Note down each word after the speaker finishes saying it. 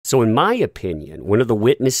So in my opinion, one of the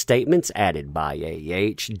witness statements added by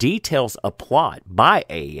A.H. details a plot by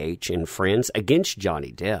A.H. and friends against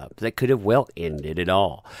Johnny Depp that could have well ended it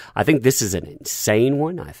all. I think this is an insane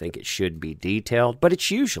one. I think it should be detailed, but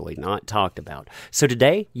it's usually not talked about. So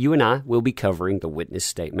today, you and I will be covering the witness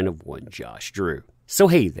statement of one Josh Drew. So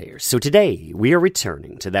hey there, so today we are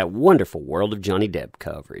returning to that wonderful world of Johnny Depp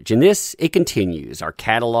coverage. In this, it continues our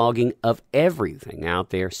cataloging of everything out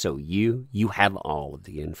there so you have all of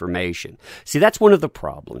the information. See, that's one of the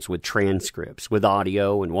problems with transcripts, with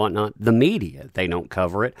audio and whatnot. The media, they don't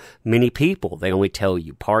cover it. Many people, they only tell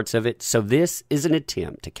you parts of it. So this is an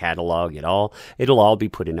attempt to catalog it all. It'll all be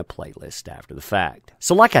put in a playlist after the fact.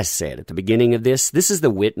 So like I said at the beginning of this is the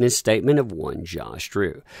witness statement of one Josh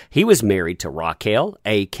Drew. He was married to Raquel,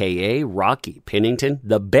 a.k.a. Rocky Pennington,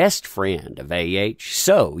 the best friend of A.H.,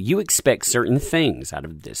 so you expect certain things out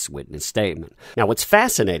of this witness statement. Now, what's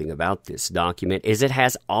fascinating about this document is it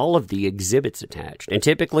has all of the exhibits attached, and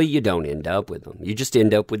typically you don't end up with them. You just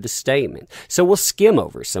end up with the statement. So we'll skim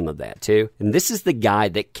over some of that, too. And this is the guy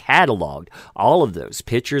that cataloged all of those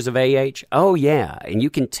pictures of A.H. Oh, yeah, and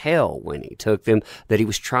you can tell when he took them that he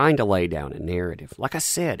was trying to lay down a narrative. Like I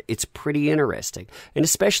said, it's pretty interesting, and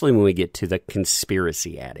especially when we get to the conspiracy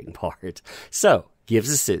adding part. So,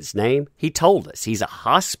 gives us his name. He told us he's a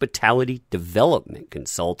hospitality development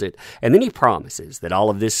consultant, and then he promises that all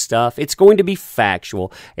of this stuff, it's going to be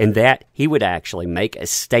factual, and that he would actually make a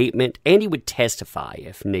statement, and he would testify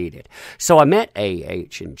if needed. So I met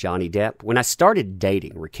A.H. and Johnny Depp when I started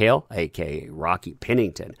dating Raquel, a.k.a. Rocky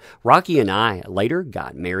Pennington. Rocky and I later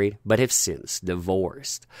got married, but have since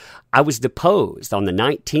divorced. I was deposed on the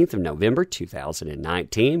 19th of November,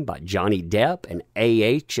 2019 by Johnny Depp and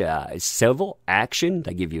A.H. Civil Action.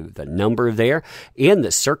 They give you the number there in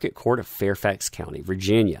the Circuit Court of Fairfax County,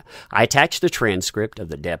 Virginia. I attached the transcript of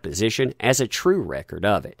the deposition as a true record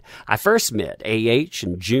of it. I first met A.H.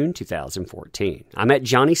 in June 2014. I met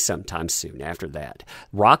Johnny sometime soon after that.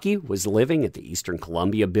 Rocky was living at the Eastern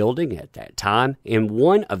Columbia building at that time in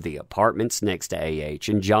one of the apartments next to A.H.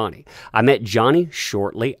 and Johnny. I met Johnny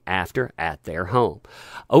shortly after at their home.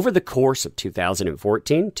 Over the course of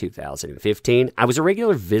 2014-2015, I was a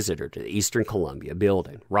regular visitor to the Eastern Columbia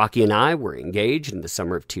building. Rocky and I were engaged in the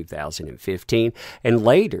summer of 2015, and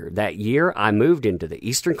later that year I moved into the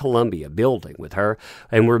Eastern Columbia building with her,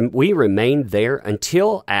 and we remained there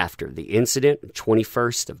until after the incident,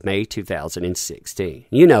 21st of May 2016.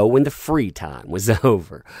 You know, when the free time was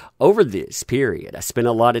over. Over this period, I spent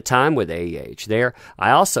a lot of time with A.H. there.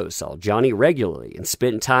 I also saw Johnny regularly and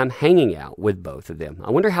spent time hanging out with both of them. I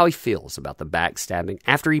wonder how he feels about the backstabbing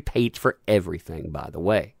after he paid for everything, by the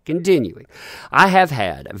way. Continuing, I have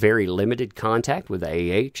had very limited contact with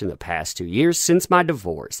A.H. in the past 2 years since my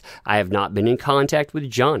divorce. I have not been in contact with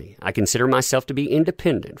Johnny. I consider myself to be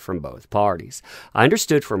independent from both parties. I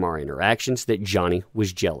understood from our interactions that Johnny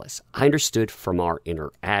was jealous. I understood from our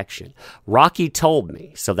interaction. Rocky told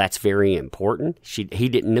me, so that's very important. He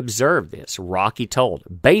didn't observe this. Rocky told,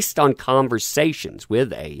 based on conversations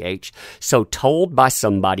with A.H., so told by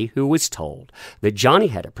somebody who was told, that Johnny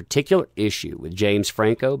had a particular issue with James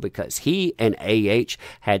Franco because he and A.H.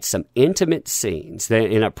 had some intimate scenes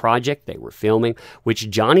in a project they were filming, which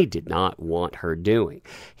Johnny did not want her doing.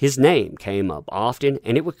 His name came up often,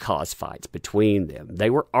 and it would cause fights between them. They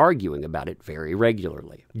were arguing about it very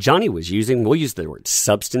regularly. Johnny was using, we'll use the word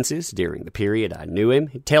substances during the period I knew him.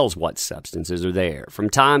 He tells what substances are there. From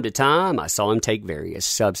time to time, I saw him take various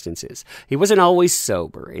substances. He wasn't always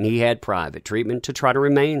sober, and he had private treatment to try to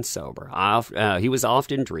remain sober. He was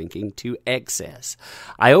often drinking to excess.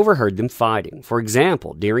 I overheard them fighting. For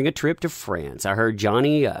example, during a trip to France, I heard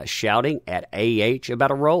Johnny shouting at A.H.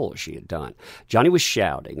 about a role she had done. Johnny was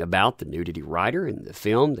shouting about the nudity writer in the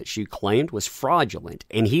film that she claimed was fraudulent,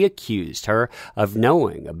 and he accused her of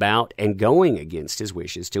knowing about and going against his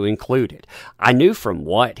wishes to include it. I knew from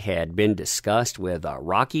what had been discussed with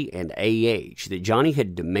Rocky and A.H. that Johnny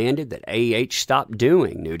had demanded that A.H. stop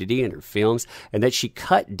doing nudity in her films and that she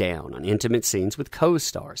cut down on intimate scenes with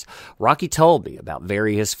co-stars. Rocky told me about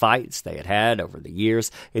various fights they had had over the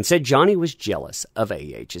years and said Johnny was jealous of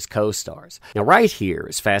A.H.'s co-stars. Now, right here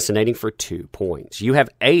is fascinating for 2 points. You have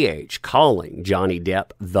A.H. calling Johnny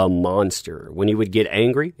Depp the monster when he would get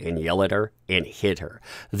angry and yell at her and hit her.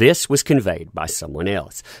 This was conveyed by someone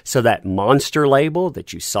else. So that monster label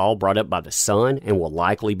that you saw brought up by the Sun and will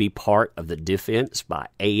likely be part of the defense by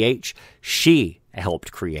A.H., she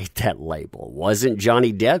helped create that label. It wasn't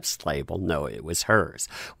Johnny Depp's label. No, it was hers.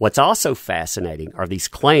 What's also fascinating are these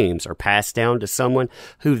claims are passed down to someone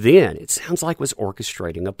who then, it sounds like, was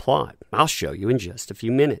orchestrating a plot. I'll show you in just a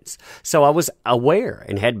few minutes. So I was aware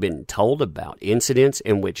and had been told about incidents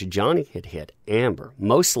in which Johnny had hit Amber,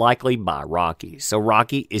 most likely by Rocky. So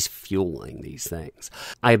Rocky is fueling these things.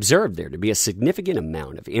 I observed there to be a significant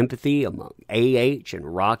amount of empathy among AH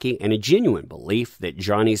and Rocky and a genuine belief that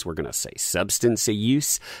Johnny's were going to say substance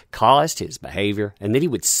use caused his behavior and that he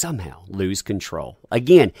would somehow lose control.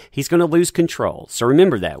 Again, he's going to lose control. So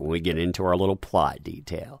remember that when we get into our little plot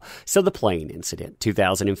detail. So the plane incident,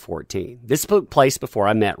 2014. This took place before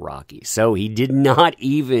I met Rocky. So he wasn't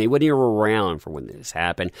even around for when this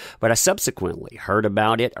happened. But I subsequently heard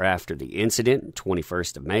about it after the incident,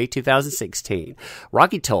 21st of May, 2016.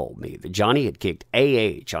 Rocky told me that Johnny had kicked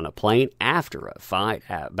AH on a plane after a fight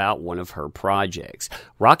about one of her projects.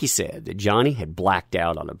 Rocky said that Johnny had blacked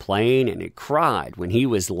out on a plane and had cried when he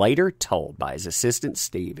was later told by his assistant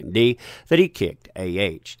Stephen D that he kicked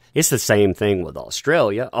AH. It's the same thing with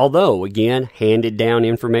Australia, although, again, handed down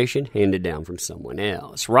from someone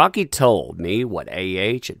else. Rocky told me what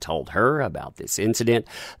AH had told her about this incident,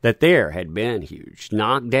 that there had been a huge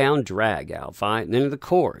knockdown, drag-out fight, and then, of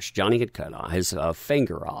course, Johnny had cut his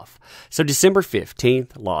finger off. So December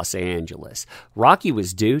 15th, Los Angeles. Rocky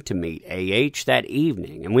was due to meet AH that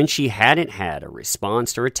evening, and when she hadn't had a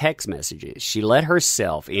response to her text messages, she let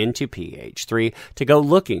herself into PH3 to go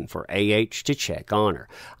looking for AH to check on her.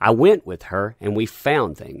 I went with her, and we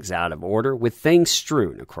found things out of order with things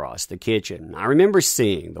strewn across the kitchen. I remember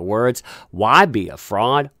seeing the words, "Why be a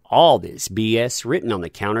fraud?" All this BS written on the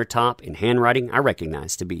countertop in handwriting I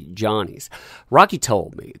recognized to be Johnny's. Rocky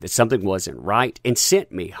told me that something wasn't right and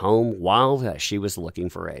sent me home while she was looking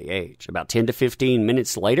for AH. About 10 to 15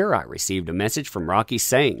 minutes later, I received a message from Rocky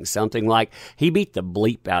saying something like he beat the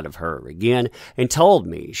bleep out of her again and told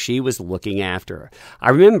me she was looking after her. I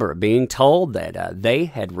remember being told that they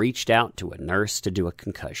had reached out to a nurse to do a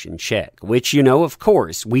concussion check, which, of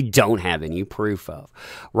course, we don't have any proof of.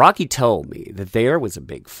 Rocky told me that there was a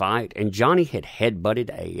big fight, and Johnny had headbutted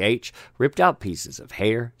AH, ripped out pieces of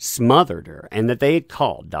hair, smothered her, and that they had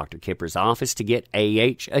called Dr. Kipper's office to get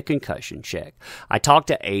AH a concussion check. I talked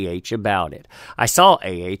to AH about it. I saw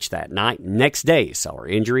AH that night. Next day, saw her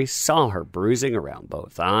injuries, saw her bruising around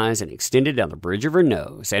both eyes and extended down the bridge of her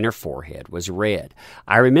nose, and her forehead was red.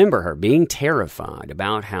 I remember her being terrified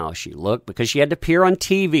about how she looked because she had to appear on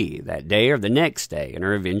TV that day or the next day, and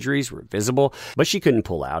her injuries were visible, but she couldn't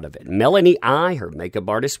pull out of it. Melanie I, her makeup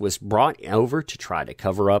artist, was brought over to try to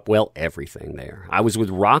cover up, everything there. I was with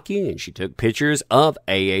Rocky, and she took pictures of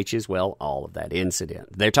AH as well, all of that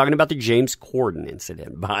incident. They're talking about the James Corden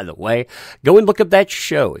incident, by the way. Go and look up that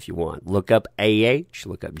show if you want. Look up AH,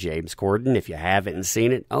 look up James Corden if you haven't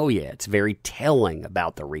seen it. Oh, yeah, it's very telling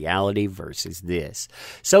about the reality versus this.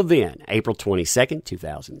 So then, April 22nd,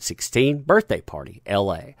 2016, birthday party,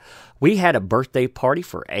 LA. We had a birthday party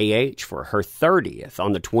for AH for her 30th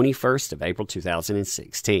on the 21st of April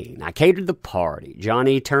 2016. I catered the party.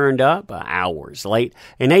 Johnny turned up hours late,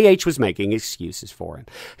 and AH was making excuses for him.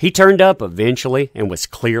 He turned up eventually and was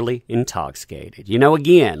clearly intoxicated.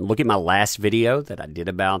 Again, look at my last video that I did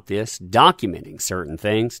about this. Documenting certain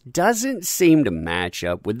things doesn't seem to match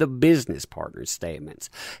up with the business partner's statements.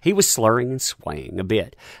 He was slurring and swaying a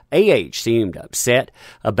bit. AH seemed upset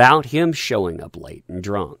about him showing up late and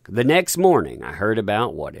drunk. The next morning, I heard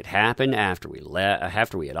about what had happened after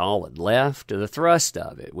we had all left. The thrust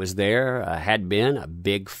of it was there had been a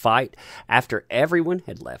big fight after everyone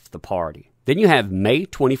had left the party. Then you have May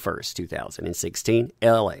 21st, 2016,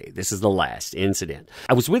 LA. This is the last incident.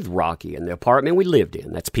 I was with Rocky in the apartment we lived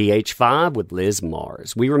in. That's PH5 with Liz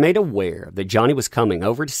Mars. We were made aware that Johnny was coming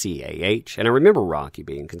over to see AH, and I remember Rocky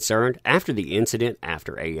being concerned after the incident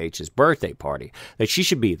after AH's birthday party that she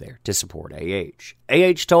should be there to support AH.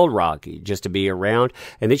 AH told Rocky just to be around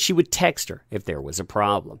and that she would text her if there was a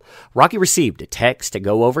problem. Rocky received a text to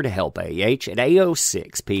go over to help AH at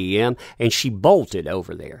 8:06 p.m., and she bolted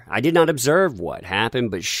over there. I did not observe what happened,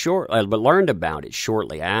 but learned about it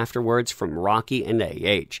shortly afterwards from Rocky and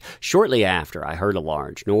AH. Shortly after, I heard a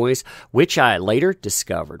large noise, which I later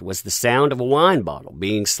discovered was the sound of a wine bottle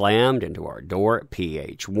being slammed into our door at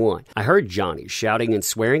PH1. I heard Johnny shouting and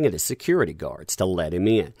swearing at his security guards to let him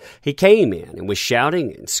in. He came in and was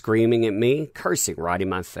shouting and screaming at me, cursing right in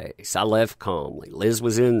my face. I left calmly. Liz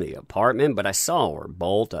was in the apartment, but I saw her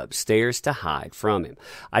bolt upstairs to hide from him.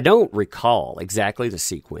 I don't recall exactly the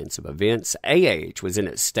sequence of events, once, A.H. was in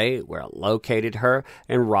a state where I located her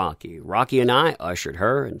and Rocky. Rocky and I ushered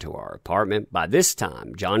her into our apartment. By this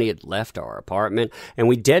time, Johnny had left our apartment, and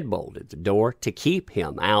we deadbolted the door to keep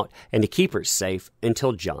him out and to keep her safe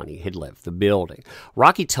until Johnny had left the building.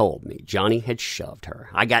 Rocky told me Johnny had shoved her.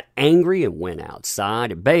 I got angry and went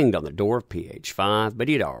outside and banged on the door of PH5, but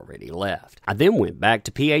he'd already left. I then went back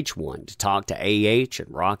to PH1 to talk to A.H.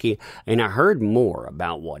 and Rocky, and I heard more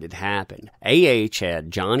about what had happened. A.H.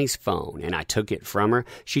 had Johnny's phone, and I took it from her.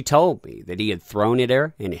 She told me that he had thrown it at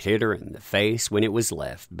her and it hit her in the face when it was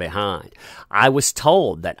left behind. I was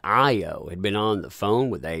told that I.O. had been on the phone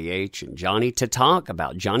with A.H. and Johnny to talk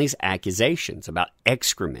about Johnny's accusations about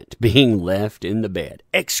excrement being left in the bed.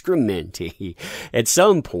 Excrementy. At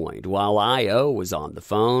some point, while I.O. was on the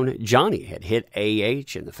phone, Johnny had hit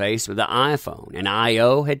A.H. in the face with the iPhone, and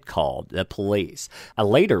I.O. had called the police. I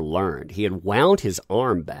later learned he had wound his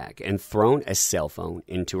arm back and thrown a cell phone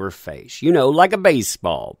into her face. You know, like a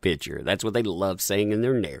baseball pitcher. That's what they love saying in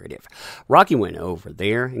their narrative. Rocky went over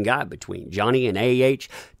there and got between Johnny and A.H.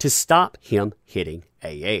 to stop him hitting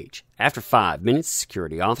A.H. After 5 minutes,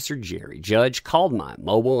 security officer Jerry Judge called my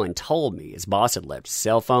mobile and told me his boss had left his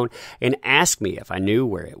cell phone and asked me if I knew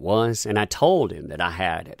where it was, and I told him that I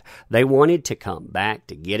had it. They wanted to come back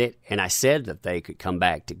to get it, and I said that they could come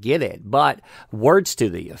back to get it, but words to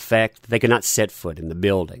the effect they could not set foot in the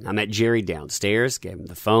building. I met Jerry downstairs, gave him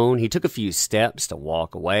the phone. He took a few steps to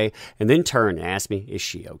walk away and then turned and asked me, "Is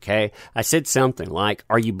she okay?" I said something like,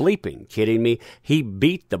 "Are you bleeping kidding me?" He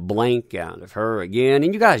beat the blank out of her again,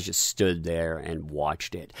 and you guys just stood there and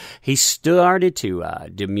watched it. He started to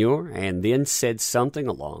demur and then said something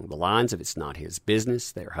along the lines of, "It's not his business.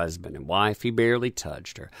 They're husband and wife. He barely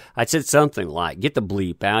touched her." I said something like, "Get the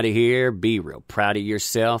bleep out of here. Be real proud of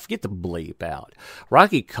yourself. Get the bleep out."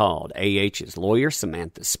 Rocky called A.H.'s lawyer,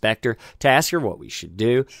 Samantha Spector, to ask her what we should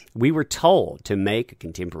do. We were told to make a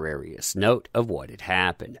contemporaneous note of what had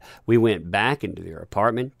happened. We went back into their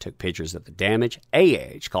apartment, took pictures of the damage.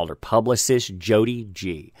 A.H. called her publicist, Jody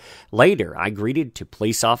G. Later, I greeted two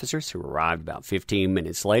police officers who arrived about 15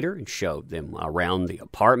 minutes later and showed them around the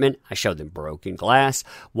apartment. I showed them broken glass,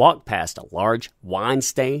 walked past a large wine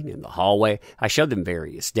stain in the hallway. I showed them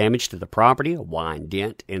various damage to the property, a wine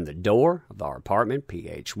dent in the door of our apartment,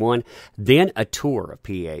 PH1, then a tour of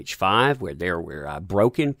PH5 where there were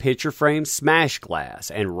broken picture frames, smashed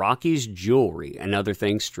glass, and Rocky's jewelry and other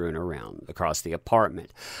things strewn around across the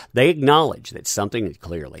apartment. They acknowledged that something had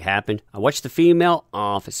clearly happened. I watched the female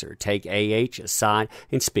officer take A.H. aside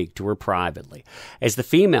and speak to her privately. As the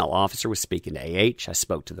female officer was speaking to A.H., I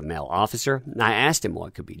spoke to the male officer, and I asked him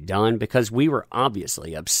what could be done because we were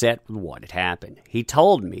obviously upset with what had happened. He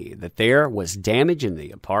told me that there was damage in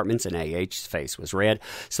the apartments and A.H.'s face was red,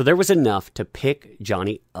 so there was enough to pick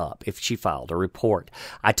Johnny up if she filed a report.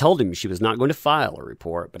 I told him she was not going to file a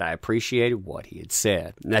report, but I appreciated what he had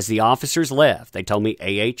said. And as the officers left, they told me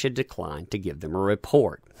A.H. had declined to give them a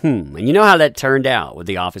report. And you know how that turned out with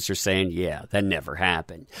the officer saying, yeah, that never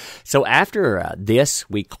happened. So after this,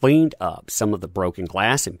 we cleaned up some of the broken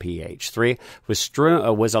glass in PH3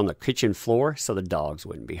 was on the kitchen floor so the dogs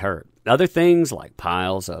wouldn't be hurt. Other things like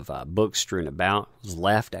piles of books strewn about was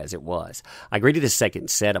left as it was. I greeted a second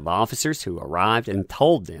set of officers who arrived and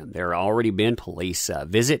told them there had already been police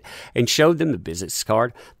visit and showed them the business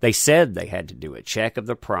card. They said they had to do a check of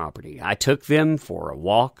the property. I took them for a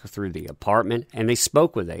walk through the apartment and they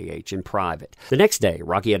spoke with A.H. in private. The next day,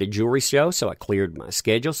 Rocky had a jewelry show, so I cleared my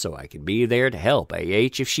schedule so I could be there to help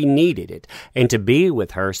A.H. if she needed it and to be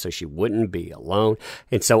with her so she wouldn't be alone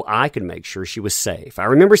and so I could make sure she was safe. I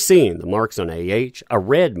remember seeing the marks on A.H., a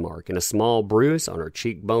red mark and a small bruise on her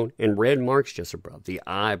cheekbone, and red marks just above the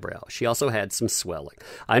eyebrow. She also had some swelling.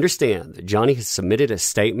 I understand that Johnny has submitted a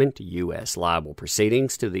statement to U.S. libel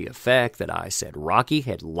proceedings to the effect that I said Rocky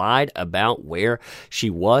had lied about where she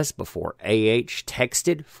was before A.H.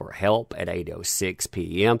 texted for help at 8:06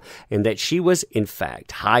 p.m., and that she was, in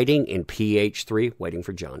fact, hiding in PH3 waiting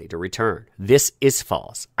for Johnny to return. This is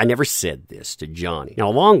false. I never said this to Johnny. Now,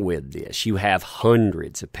 along with this, you have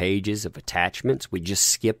hundreds of pages of attachments. We just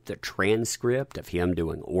skipped the transcript of him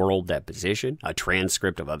doing oral deposition, a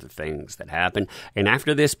transcript of other things that happened, and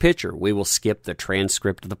after this picture, we will skip the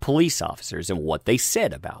transcript of the police officers and what they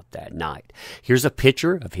said about that night. Here's a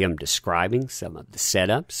picture of him describing some of the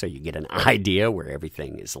setup so you get an idea where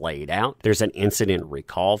everything is laid out. There's an incident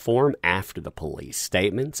recall form after the police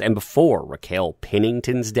statements and before Raquel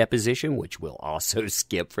Pennington's deposition, which we'll also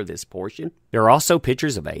skip for this portion. There are also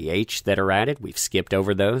pictures of A.H. that are added. We've skipped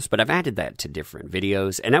over those but I've added that to different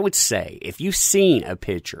videos. And I would say, if you've seen a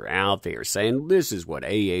picture out there saying, this is what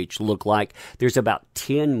AH looked like, there's about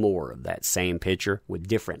 10 more of that same picture with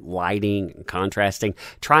different lighting and contrasting,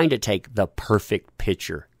 trying to take the perfect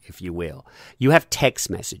picture, if you will. You have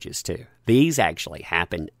text messages too. These actually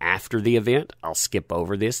happen after the event. I'll skip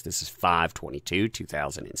over this. This is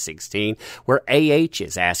 5/22/2016, where AH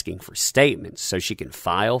is asking for statements so she can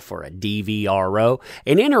file for a DVRO.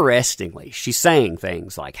 And interestingly, she's saying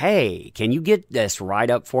things like, hey, can you get this right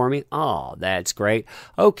up for me? Oh, that's great.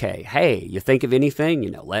 Okay, hey, you think of anything?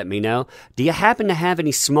 Let me know. Do you happen to have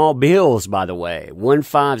any small bills, by the way? 1,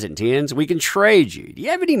 5s, and 10s? We can trade you. Do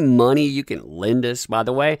you have any money you can lend us, by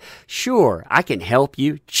the way? Sure, I can help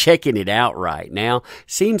you. Checking it out right now.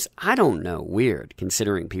 Seems, I don't know, weird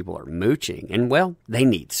considering people are mooching and, well, they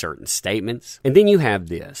need certain statements. And then you have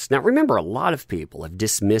this. Now remember, a lot of people have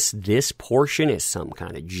dismissed this portion as some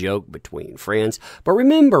kind of joke between friends, but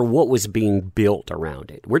remember what was being built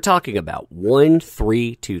around it. We're talking about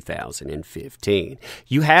 1/3/2015.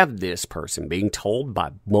 You have this person being told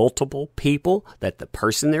by multiple people that the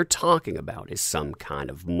person they're talking about is some kind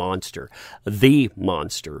of monster. The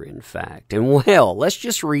monster, in fact. And, well, let's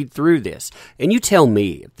just read through this, and you tell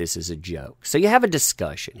me if this is a joke. So you have a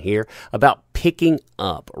discussion here about picking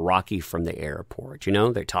up Rocky from the airport.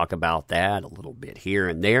 They talk about that a little bit here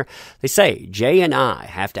and there. They say, Jay and I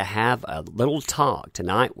have to have a little talk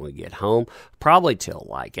tonight when we get home, probably till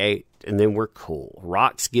like 8. And then we're cool.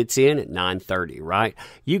 Rox gets in at 9:30, right?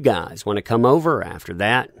 You guys want to come over after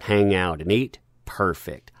that, hang out and eat?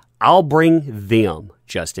 Perfect. I'll bring them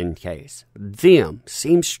just in case. Them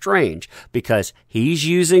seems strange because he's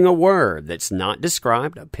using a word that's not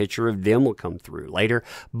described. A picture of them will come through later,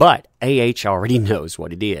 but AH already knows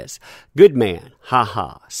what it is. Good man. Ha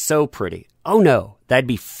ha. So pretty. Oh no, that'd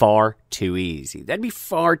be far too easy. That'd be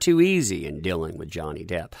far too easy in dealing with Johnny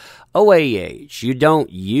Depp. OAH, you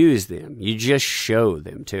don't use them. You just show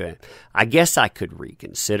them to him. I guess I could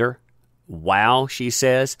reconsider. Wow, she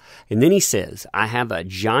says. And then he says, I have a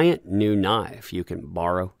giant new knife you can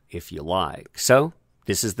borrow if you like. So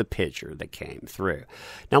this is the picture that came through.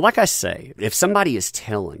 Now, like I say, if somebody is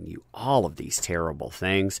telling you all of these terrible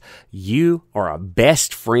things, you are a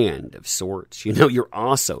best friend of sorts. You're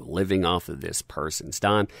also living off of this person's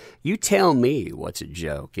dime. You tell me what's a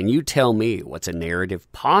joke, and you tell me what's a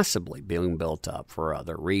narrative possibly being built up for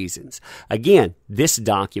other reasons. Again, this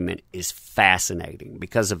document is fascinating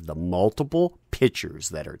because of the multiple pictures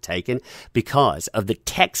that are taken, because of the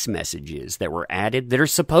text messages that were added that are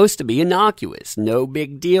supposed to be innocuous. No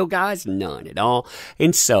big deal, guys. None at all.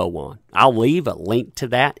 And so on. I'll leave a link to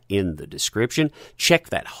that in the description. Check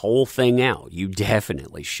that whole thing out. You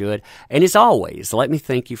definitely should. And as always, let me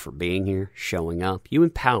thank you for being here, showing up. You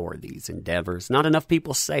empower these endeavors. Not enough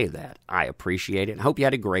people say that. I appreciate it. I hope you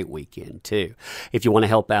had a great weekend, too. If you want to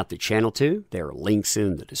help out the channel, too, there are links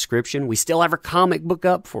in the description. We still have our comic book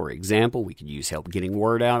up, for example. We could use help getting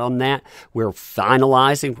word out on that. We're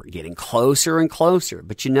finalizing. We're getting closer and closer.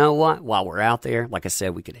 But you know what? While we're out there, like I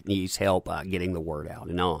said, we could use help getting the word out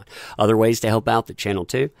and on. Other ways to help out the channel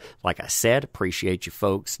too. Like I said, appreciate you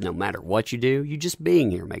folks. No matter what you do, you just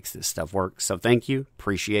being here makes this stuff work. So thank you,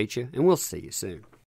 appreciate you, and we'll see you soon.